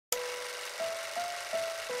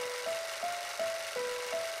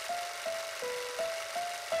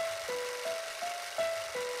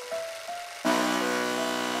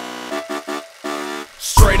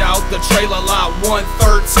the trailer lot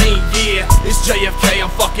 113. Yeah, it's JFK, I'm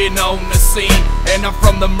fucking on the scene. And I'm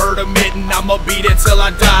from the murder mitten, I'ma beat it till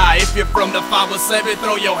I die. If you're from the 507,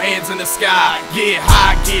 throw your hands in the sky. Get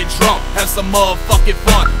high, get drunk, have some motherfucking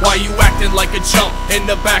fun. Why you acting like a chump in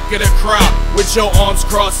the back of the crowd? With your arms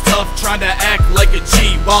crossed tough, trying to act like a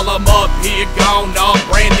G. While I'm up here gone off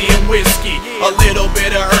brandy and whiskey. A little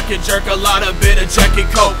bit of herky jerk, a lot of bit of Jack and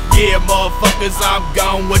Coke. Yeah, motherfuckers, I'm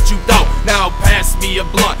gone, what you thought? Now pass me a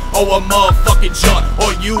blunt, or a motherfucking joint.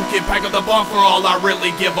 Or you can pack up the bunk for all I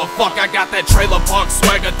really give a fuck. I got that trailer park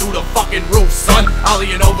swagger through the fucking roof, son.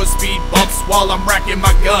 Ollieing over speed bumps while I'm racking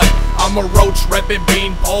my gun. I'm a roach reppin'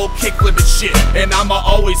 beanpole, kick flippin' shit. And I'ma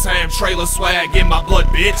always have trailer swag in my blood,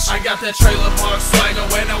 bitch. I got that trailer park swagger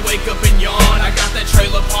when I wake up and yawn. I got that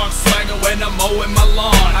trailer park swagger when I'm mowing my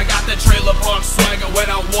lawn. I got that trailer park swagger when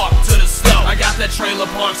I walk to the store. I got that trailer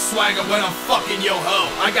park swagger when I'm fucking yo ho.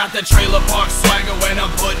 I got that trailer park swagger when I'm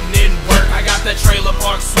putting in work. I got that trailer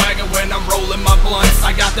park swagger when I'm rolling my blunts.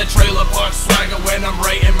 I got that trailer park swagger when I'm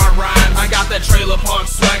writing my rhymes. I got that trailer park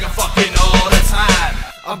swagger fucking all the time.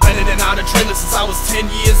 I've been in and out of trailers since I was 10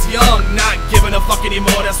 years young. Not giving a fuck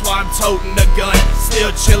anymore, that's why I'm toting a gun.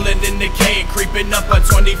 Still chilling in the cane, creeping up on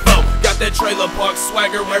 24. Got that trailer park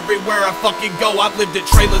swagger everywhere I fucking go. I've lived in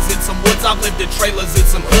trailers in some woods, I've lived in trailers in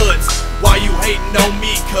some hoods. Why you hating on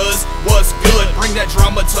me, cuz? What's good? Bring that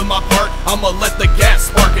drama to my part, I'ma let the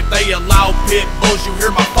gas spark. If they allow pit bulls, you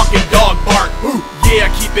hear my fucking dog bark. Ooh. Yeah, I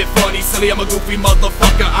keep it funny, silly, I'm a goofy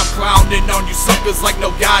motherfucker. I'm clowning on you suckers like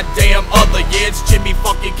no goddamn other. Yeah, it's Jimi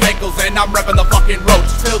fucking Kanklez and I'm reppin' the fucking roach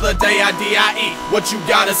till the day I die. What you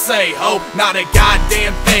gotta say, ho? Not a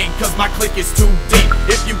goddamn thing, cause my clique is too deep.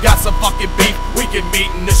 If you got some fucking beef, we can meet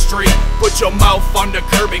in the street. Put your mouth on the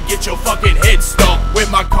curb and get your fucking head stomped. When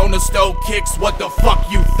my corner stove kicks, what the fuck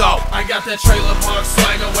you thought? I got that trailer park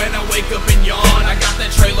swagger when I wake up and yawn. I got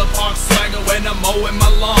that trailer park swagger when I'm mowing my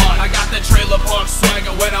lawn. I got that trailer park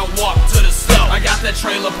swagger when I walk to the store. I got that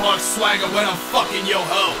trailer park swagger when I'm fucking yo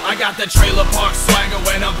ho. I got that trailer park swagger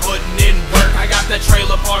when I'm putting in work. I got that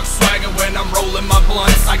trailer park swagger when I'm rolling my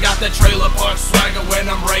blunts. I got that trailer park swagger when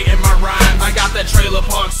I'm writing my rhymes. I got that trailer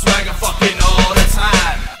park swagger fucking all the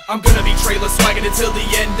time. I'm gonna be trailer swagging until the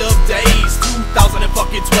end of days.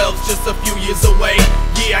 2012's just a few years away.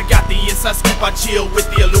 Yeah, I got the inside scoop, I chill with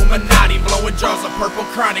the Illuminati. Blowing jars of purple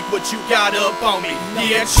chronic, what you got up on me?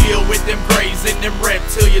 Yeah, chill with them greys and them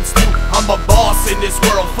reptilians too. I'm a boss in this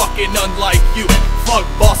world, fucking unlike you. Fuck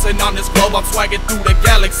bossing on this globe, I'm swagging through the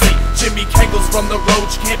galaxy. Jimi Kanklez from the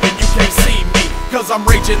roach camp and you can't see me, cause I'm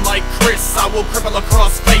raging like Chris, I will cripple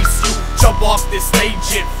across face you. Jump off this stage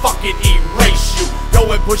and fucking erase you.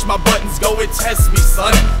 Go and push my buttons, go and test me,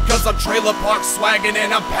 son. Cause I'm trailer park swagging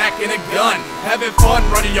and I'm packing a gun. Having fun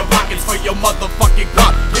running your pockets for your motherfucking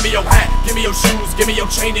gun. Give me your hat, give me your shoes, give me your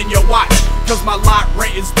chain and your watch. Cause my lot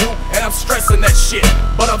rent is due and I'm stressing that shit.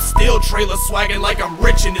 But I'm still trailer swagging like I'm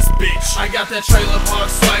rich in this bitch. I got that trailer park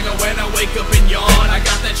swagger when I wake up and yawn. I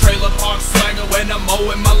got that trailer park swagger when I'm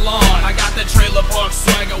mowing my lawn. I got that trailer park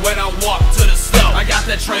swagger when I walk to the store. I got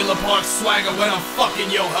that trailer park swagger when I'm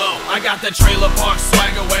fucking yo ho. I got that trailer park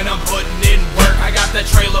swagger when I'm putting in work. I got that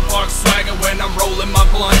trailer park swagger when I'm rolling my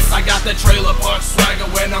blunts. I got that trailer park swagger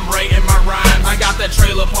when I'm writing my rhymes. I got that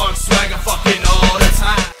trailer park swagger fucking all the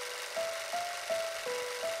time.